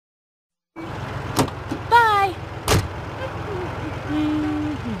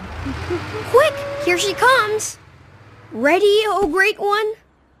Quick, here she comes. Ready, oh great one?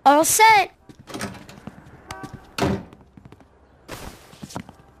 All set.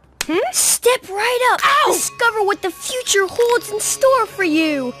 Step right up. Ow! Discover what the future holds in store for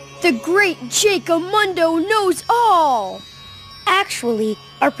you. The great Jacomundo knows all. Actually,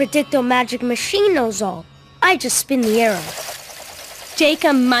 our Predicto-Magic Machine knows all. I just spin the arrow.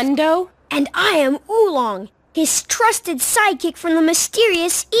 Jacomundo? And I am Oolong, his trusted sidekick from the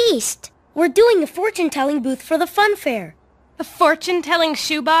mysterious East. We're doing a fortune-telling booth for the fun fair. A fortune-telling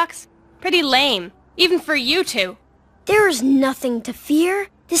shoebox? Pretty lame, even for you two. There is nothing to fear.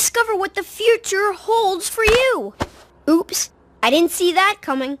 Discover what the future holds for you. Oops, I didn't see that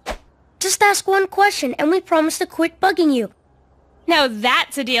coming. Just ask one question and we promise to quit bugging you. Now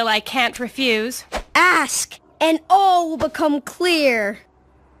that's a deal I can't refuse. Ask, and all will become clear.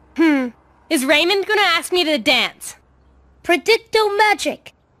 Is Raymond gonna ask me to dance?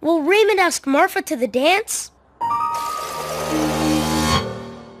 Predicto-Magic. Will Raymond ask Marfa to the dance?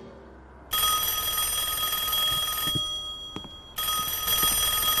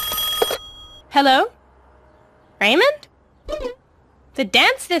 Hello? Raymond? The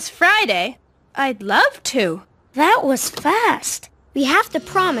dance this Friday? I'd love to. That was fast. We have to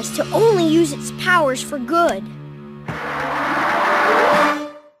promise to only use its powers for good.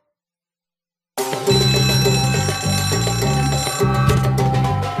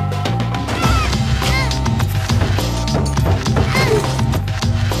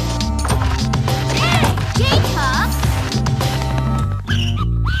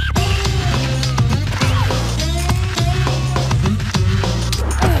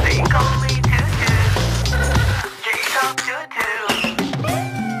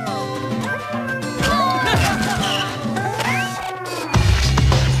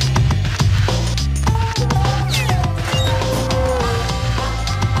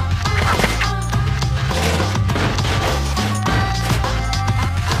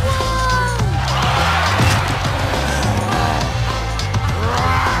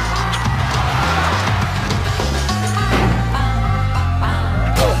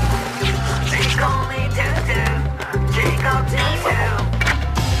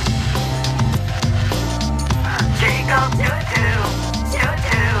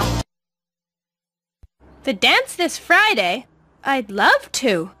 The dance this Friday? I'd love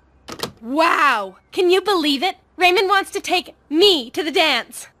to. Wow! Can you believe it? Raymond wants to take me to the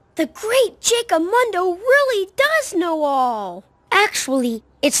dance. The great Jacomundo really does know all. Actually,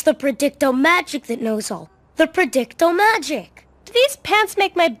 it's the Predicto-Magic that knows all. The Predicto-Magic. Do these pants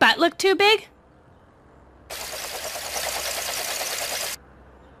make my butt look too big?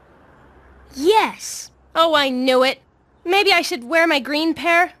 Yes. Oh, I knew it. Maybe I should wear my green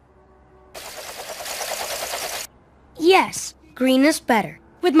pair? Yes, green is better.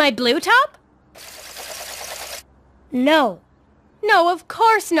 With my blue top? No. No, of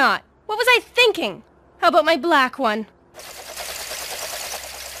course not. What was I thinking? How about my black one?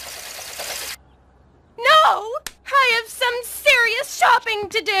 No! I have some serious shopping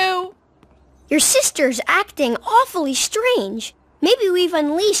to do! Your sister's acting awfully strange. Maybe we've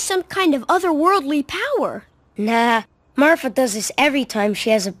unleashed some kind of otherworldly power. Nah, Marfa does this every time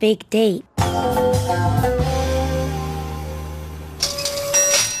she has a big date.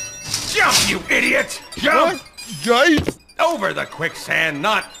 Jump, you idiot! Jump! What? Guys? Over the quicksand,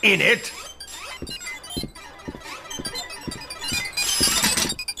 not in it!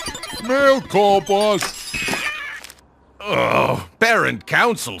 Mail call, boss. Oh, Parent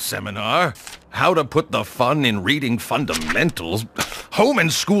Council Seminar. How to put the fun in reading fundamentals. Home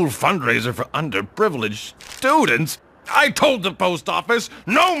and school fundraiser for underprivileged students. I told the post office,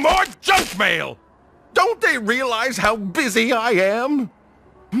 no more junk mail! Don't they realize how busy I am?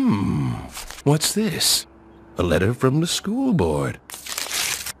 What's this? A letter from the school board.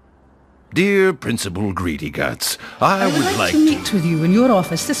 Dear Principal Greedy Guts, I would like to meet with you in your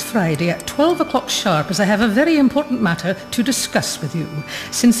office this Friday at 12 o'clock sharp as I have a very important matter to discuss with you.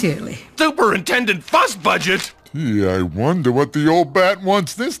 Sincerely. Superintendent Fuss Budget! Gee, I wonder what the old bat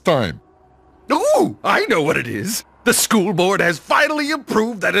wants this time. Ooh, I know what it is. The school board has finally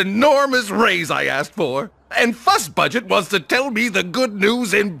approved that enormous raise I asked for. And Fuss Budget wants to tell me the good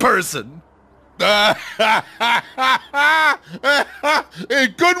news in person. A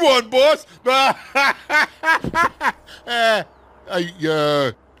good one, boss.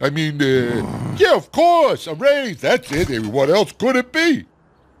 Yeah, of course, a raise. That's it. What else could it be?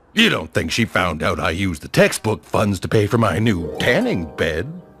 You don't think she found out I used the textbook funds to pay for my new tanning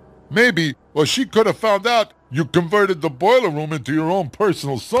bed? Maybe. Well, she could have found out you converted the boiler room into your own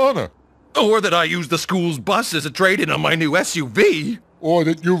personal sauna. Or that I used the school's bus as a trade-in on my new SUV. Or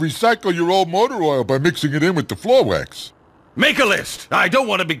that you recycle your old motor oil by mixing it in with the floor wax. Make a list. I don't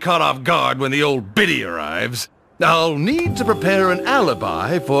want to be caught off guard when the old biddy arrives. I'll need to prepare an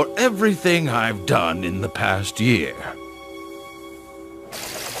alibi for everything I've done in the past year.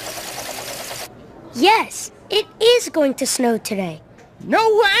 Yes, it is going to snow today. No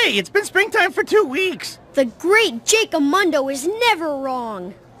way! It's been springtime for 2 weeks. The great Jacomundo is never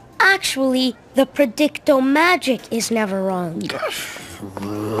wrong. Actually, the Predicto-Magic is never wrong.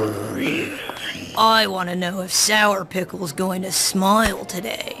 I want to know if Sour Pickle's going to smile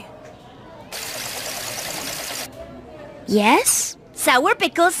today. Yes? Sour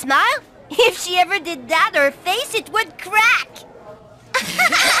Pickle smile? If she ever did that, her face, it would crack.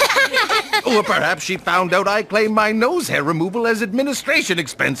 Or perhaps she found out I claim my nose hair removal as administration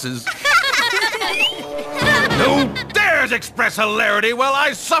expenses. Who dares express hilarity while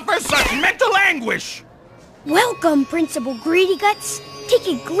I suffer such mental anguish? Welcome, Principal Greedy Guts. Take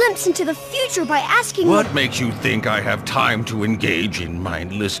a glimpse into the future by asking... What makes you think I have time to engage in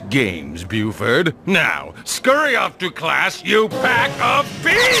mindless games, Buford? Now, scurry off to class, you pack of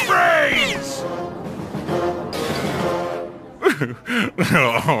pea-brains!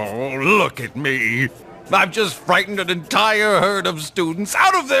 Oh, look at me. I've just frightened an entire herd of students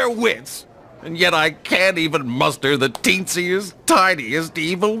out of their wits. And yet I can't even muster the teensiest, tiniest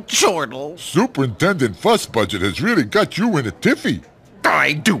evil chortle. Superintendent Fuss Budget has really got you in a tiffy.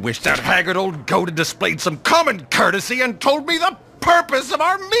 I do wish that haggard old goat had displayed some common courtesy and told me the purpose of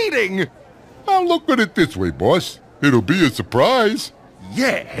our meeting. Now look at it this way, boss. It'll be a surprise.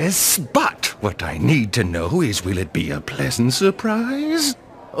 Yes, but what I need to know is, will it be a pleasant surprise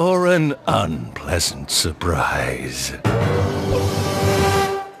or an unpleasant surprise?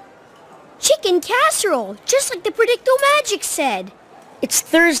 Chicken casserole, just like the Predicto-Magic said. It's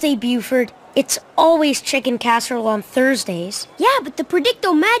Thursday, Buford. It's always chicken casserole on Thursdays. Yeah, but the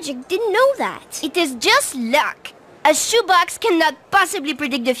Predicto-Magic didn't know that. It is just luck. A shoebox cannot possibly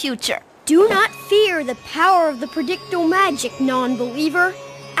predict the future. Do not fear the power of the Predicto-Magic, non-believer.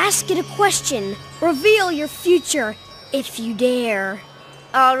 Ask it a question. Reveal your future, if you dare.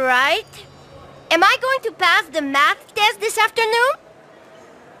 All right. Am I going to pass the math test this afternoon?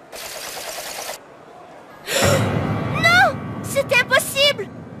 No! C'est impossible!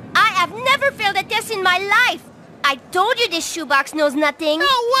 I have never failed a test in my life. I told you this shoebox knows nothing.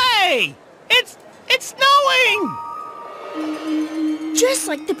 No way! It's snowing! Just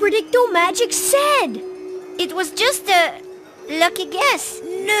like the Predicto-Magic said. It was just a lucky guess.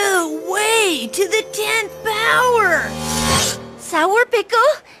 No way! To the 10th power! Sour Pickle?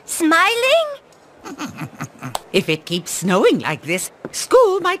 Smiling? If it keeps snowing like this,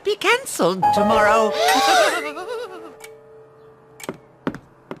 school might be cancelled tomorrow.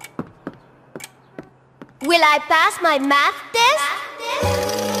 Will I pass my math test?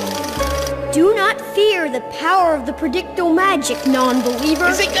 Do not fear the power of the Predicto-Magic, non-believer.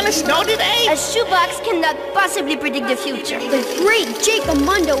 Is it gonna snow today? A shoebox cannot possibly predict the future. The great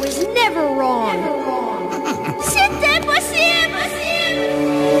Jacomundo is never wrong. C'est impossible!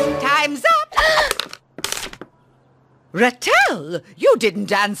 Time's up! Rattel, you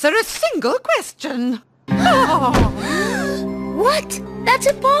didn't answer a single question. What? That's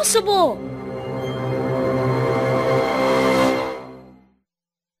impossible!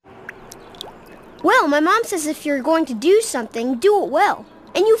 Well, my mom says if you're going to do something, do it well.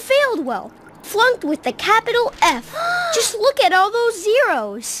 And you failed well. Flunked with the capital F. Just look at all those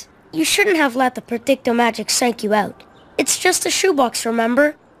zeros. You shouldn't have let the Predicto-Magic psych you out. It's just a shoebox,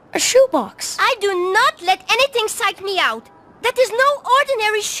 remember? A shoebox. I do not let anything psych me out. That is no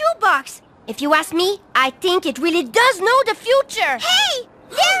ordinary shoebox. If you ask me, I think it really does know the future. Hey!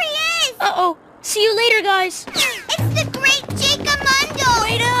 There he is! Uh-oh. See you later, guys. It's the great Jacomundo!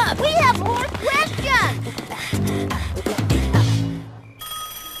 Wait up! We have more questions!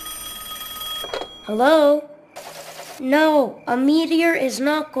 Hello? No, a meteor is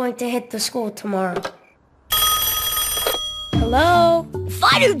not going to hit the school tomorrow. Hello? If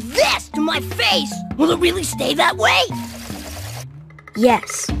I do this to my face, will it really stay that way?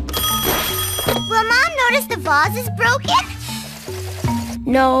 Yes. Will Mom notice the vase is broken?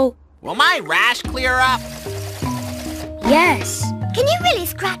 No. Will my rash clear up? Yes. Can you really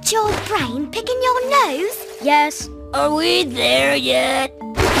scratch your brain picking your nose? Yes. Are we there yet?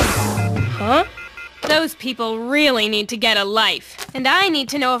 Huh? Those people really need to get a life. And I need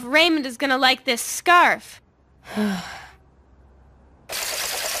to know if Raymond is gonna like this scarf.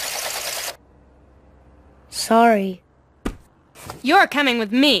 Sorry. You're coming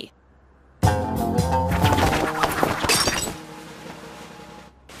with me.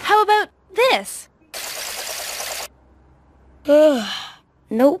 How about this?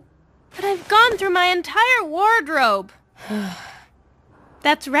 Nope. But I've gone through my entire wardrobe.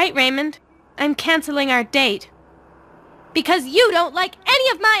 That's right, Raymond. I'm canceling our date. Because you don't like any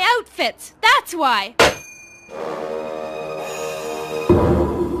of my outfits. That's why.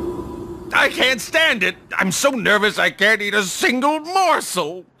 I can't stand it. I'm so nervous I can't eat a single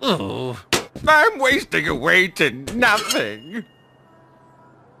morsel. Oh, I'm wasting away to nothing.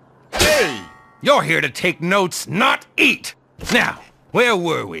 Hey! You're here to take notes, not eat. Now, where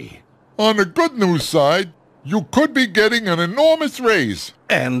were we? On the good news side, you could be getting an enormous raise.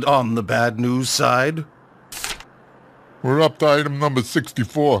 And on the bad news side? We're up to item number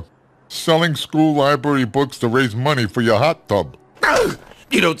 64. Selling school library books to raise money for your hot tub.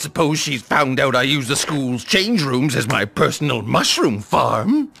 You don't suppose she's found out I use the school's change rooms as my personal mushroom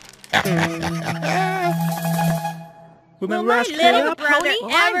farm? Will my little brother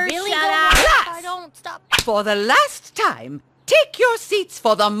ever really shut go up? if I don't stop? For the last time, take your seats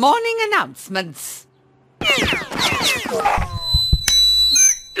for the morning announcements.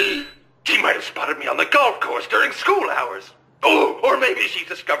 She might have spotted me on the golf course during school hours. Oh, or maybe she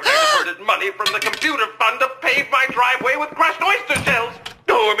discovered I diverted money from the computer fund to pave my driveway with crushed oyster shells.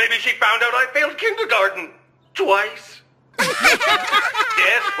 Or maybe she found out I failed kindergarten. Twice.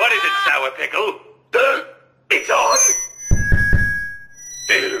 Yes, what is it, Sour Pickle? It's on?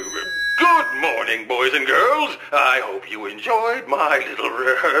 Good morning, boys and girls. I hope you enjoyed my little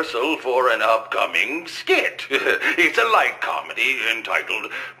rehearsal for an upcoming skit. It's a light comedy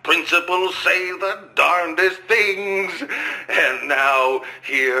entitled Principals Say the Darndest Things. And now,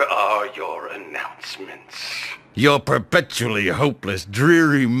 here are your announcements. Your perpetually hopeless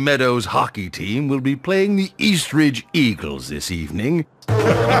Dreary Meadows hockey team will be playing the Eastridge Eagles this evening.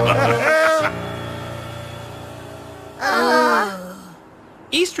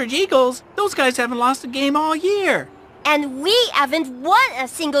 Eastridge Eagles? Those guys haven't lost a game all year. And we haven't won a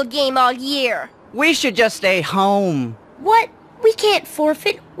single game all year. We should just stay home. What? We can't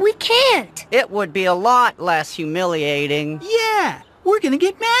forfeit. We can't. It would be a lot less humiliating. Yeah, we're gonna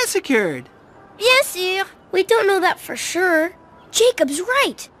get massacred. Bien sûr. We don't know that for sure. Jacob's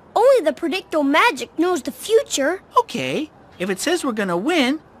right. Only the Predicto-Magic knows the future. Okay, if it says we're gonna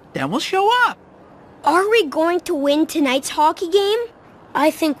win, then we'll show up. Are we going to win tonight's hockey game?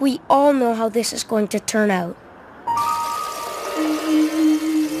 I think we all know how this is going to turn out.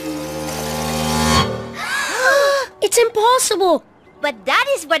 It's impossible! But that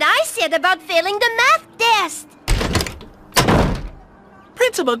is what I said about failing the math test.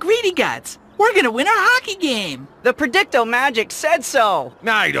 Principal Greedy Guts, we're gonna win our hockey game. The Predicto-Magic said so.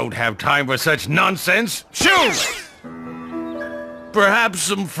 I don't have time for such nonsense. Shoot! Perhaps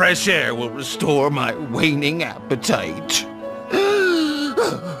some fresh air will restore my waning appetite.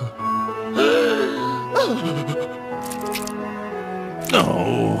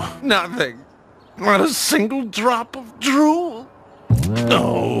 Oh, nothing. Not a single drop of drool.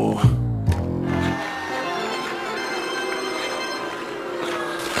 No.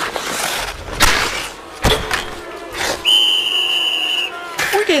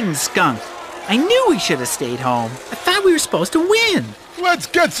 We're getting skunked. I knew we should have stayed home. I thought we were supposed to win. Let's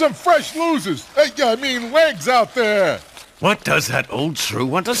get some fresh losers. Legs out there. What does that old shrew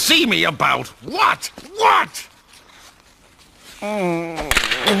want to see me about? What? What? Great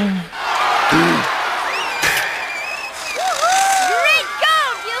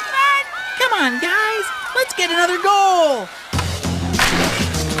goal, Buford! Come on, guys. Let's get another goal.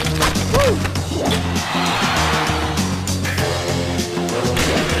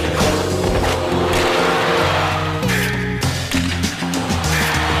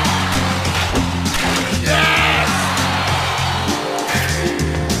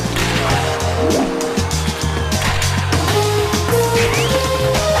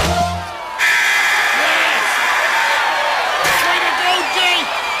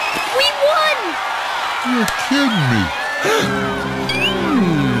 You're kidding me.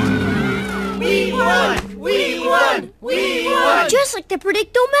 We won! We won! We won! Just like the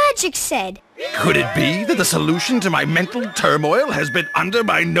Predicto-Magic said. Could it be that the solution to my mental turmoil has been under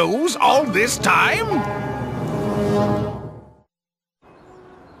my nose all this time?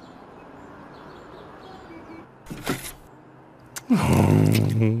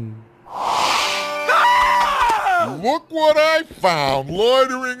 Look what I found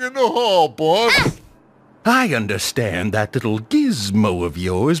loitering in the hall, boss. I understand that little gizmo of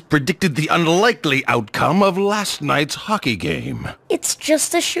yours predicted the unlikely outcome of last night's hockey game. It's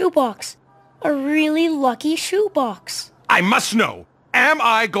just a shoebox. A really lucky shoebox. I must know, am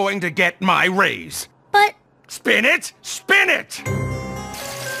I going to get my raise? But... Spin it! Spin it!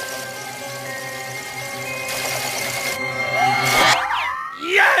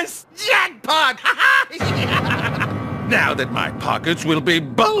 Now that my pockets will be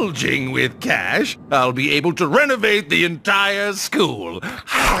bulging with cash, I'll be able to renovate the entire school.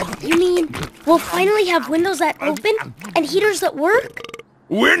 You mean we'll finally have windows that open and heaters that work?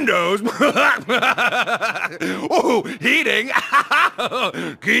 Windows? Oh, heating?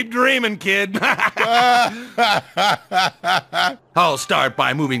 Keep dreaming, kid. I'll start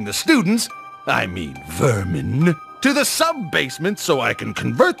by moving the students, I mean vermin, to the sub-basement so I can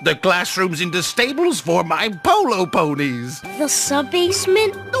convert the classrooms into stables for my polo ponies. The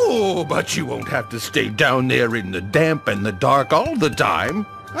sub-basement? Oh, but you won't have to stay down there in the damp and the dark all the time.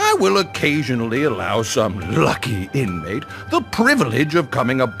 I will occasionally allow some lucky inmate the privilege of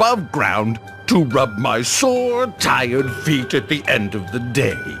coming above ground to rub my sore, tired feet at the end of the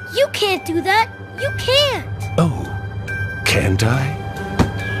day. You can't do that. You can't. Oh, can't I?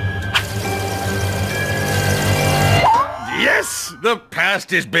 Yes! The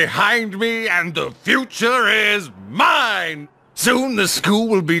past is behind me and the future is mine! Soon the school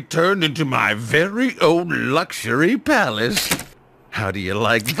will be turned into my very own luxury palace. How do you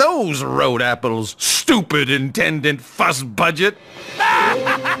like those road apples, stupid Intendant Fuss Budget?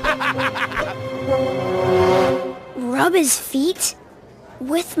 Rub his feet?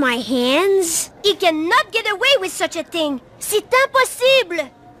 With my hands? He cannot get away with such a thing. C'est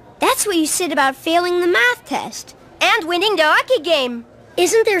impossible. That's what you said about failing the math test. And winning the hockey game.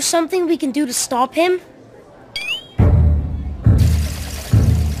 Isn't there something we can do to stop him?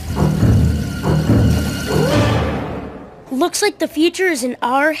 Looks like the future is in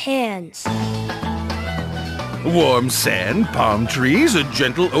our hands. Warm sand, palm trees, a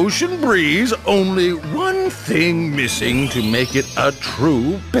gentle ocean breeze. Only one thing missing to make it a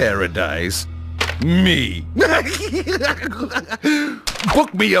true paradise. Me.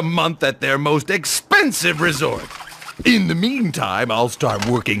 Book me a month at their most expensive resort. In the meantime, I'll start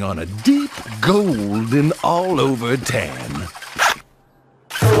working on a deep golden all-over tan.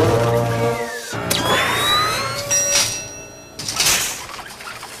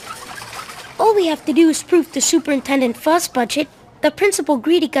 All we have to do is prove to Superintendent Fuss Budget that Principal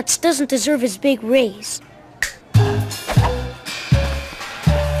Greedy Guts doesn't deserve his big raise.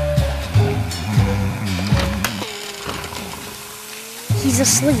 He's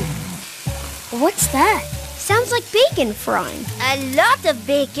asleep. What's that? Sounds like bacon frying. A lot of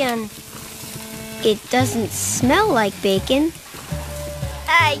bacon. It doesn't smell like bacon.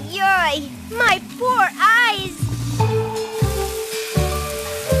 Ay, ay, my poor eyes.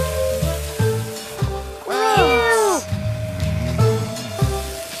 Gross.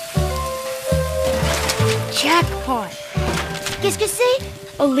 Jackpot. Qu'est-ce que c'est?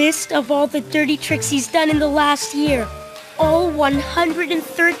 A list of all the dirty tricks he's done in the last year. All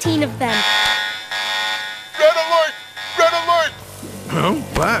 113 of them. Red alert! Red alert! Huh?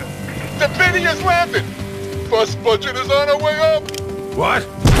 What? The biddy is landed! Fuss Budget is on our way up! What?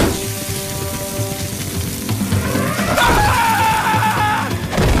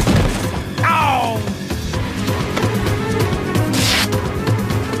 Ow!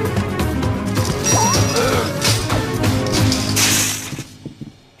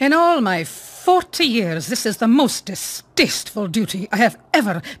 In all my 40 years, this is the most distasteful duty I have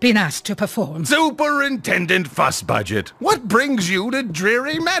ever been asked to perform. Superintendent Fuss Budget, what brings you to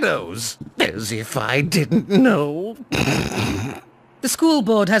Dreary Meadows? As if I didn't know. The school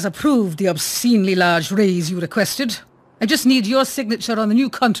board has approved the obscenely large raise you requested. I just need your signature on the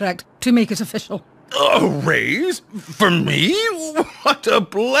new contract to make it official. A raise? For me? What a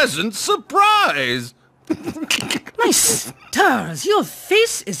pleasant surprise! My stars, your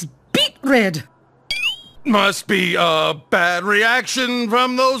face is beet red. Must be a bad reaction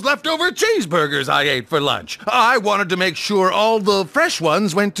from those leftover cheeseburgers I ate for lunch. I wanted to make sure all the fresh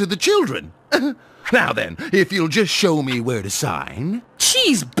ones went to the children. Now then, if you'll just show me where to sign.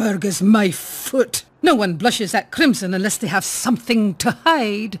 Cheeseburgers, my foot. No one blushes at crimson unless they have something to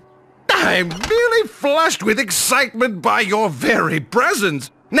hide. I'm really flushed with excitement by your very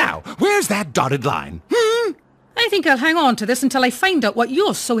presence. Now, where's that dotted line? I think I'll hang on to this until I find out what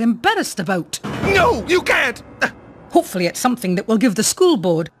you're so embarrassed about. No, you can't! Hopefully it's something that will give the school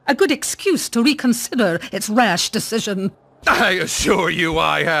board a good excuse to reconsider its rash decision. I assure you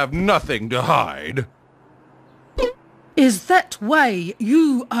I have nothing to hide. Is that why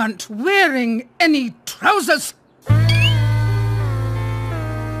you aren't wearing any trousers?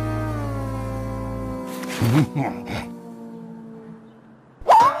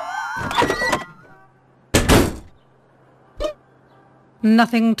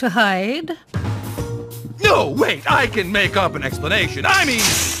 Nothing to hide? No, wait, I can make up an explanation. I mean,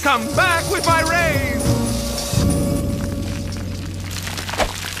 come back with my raise!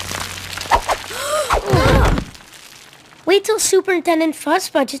 Wait till Superintendent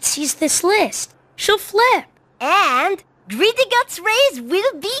Fuzzbudget sees this list. She'll flip. And Greedy Guts raise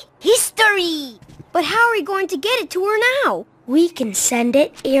will be history. But how are we going to get it to her now? We can send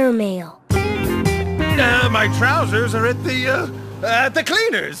it airmail. My trousers are at the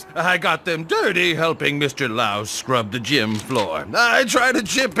cleaners. I got them dirty helping Mr. Louse scrub the gym floor. I try to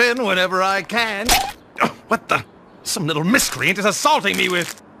chip in whenever I can. Oh, what the? Some little miscreant is assaulting me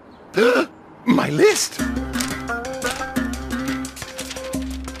with... my list.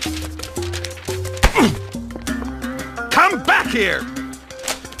 Come back here!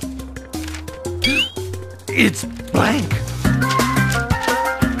 It's blank.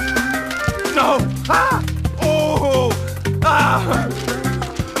 No! Ah! Oh! Ah!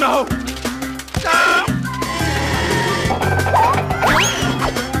 No! Ah!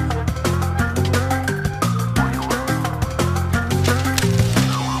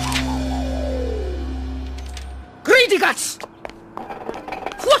 Greedy Guts!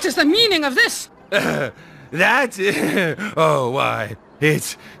 What is the meaning of this? That? Oh, why,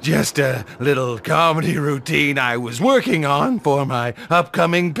 it's just a little comedy routine I was working on for my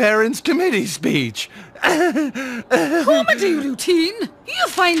upcoming Parents' Committee speech. Comedy routine? You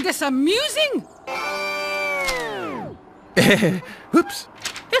find this amusing? Whoops.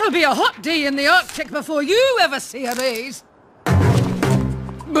 It'll be a hot day in the Arctic before you ever see a raise.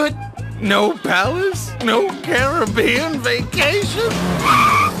 But no palace? No Caribbean vacation?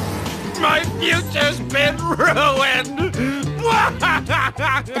 My future's been ruined!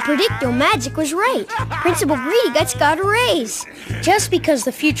 The Predicto-Magic was right. Principal Greedy Guts got a raise. Just because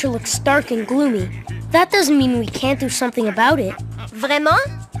the future looks dark and gloomy, that doesn't mean we can't do something about it. Vraiment?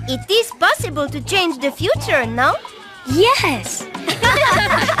 It is possible to change the future, no? Yes!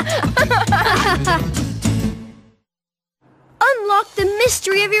 Unlock the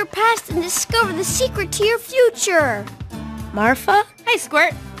mystery of your past and discover the secret to your future. Marfa? Hi,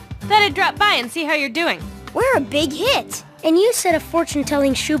 Squirt. Thought I'd drop by and see how you're doing. We're a big hit. And you said a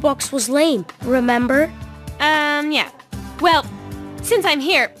fortune-telling shoebox was lame, remember? Yeah. Well, since I'm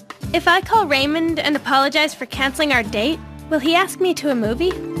here, if I call Raymond and apologize for canceling our date, will he ask me to a movie?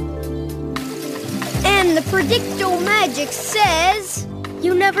 And the Predicto-Magic says...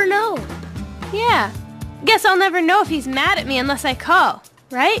 You never know. Yeah. Guess I'll never know if he's mad at me unless I call,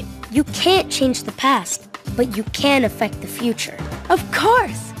 right? You can't change the past, but you can affect the future. Of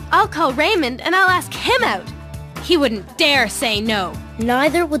course! I'll call Raymond and I'll ask him out. He wouldn't dare say no.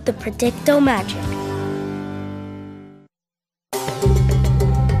 Neither would the Predicto-Magic.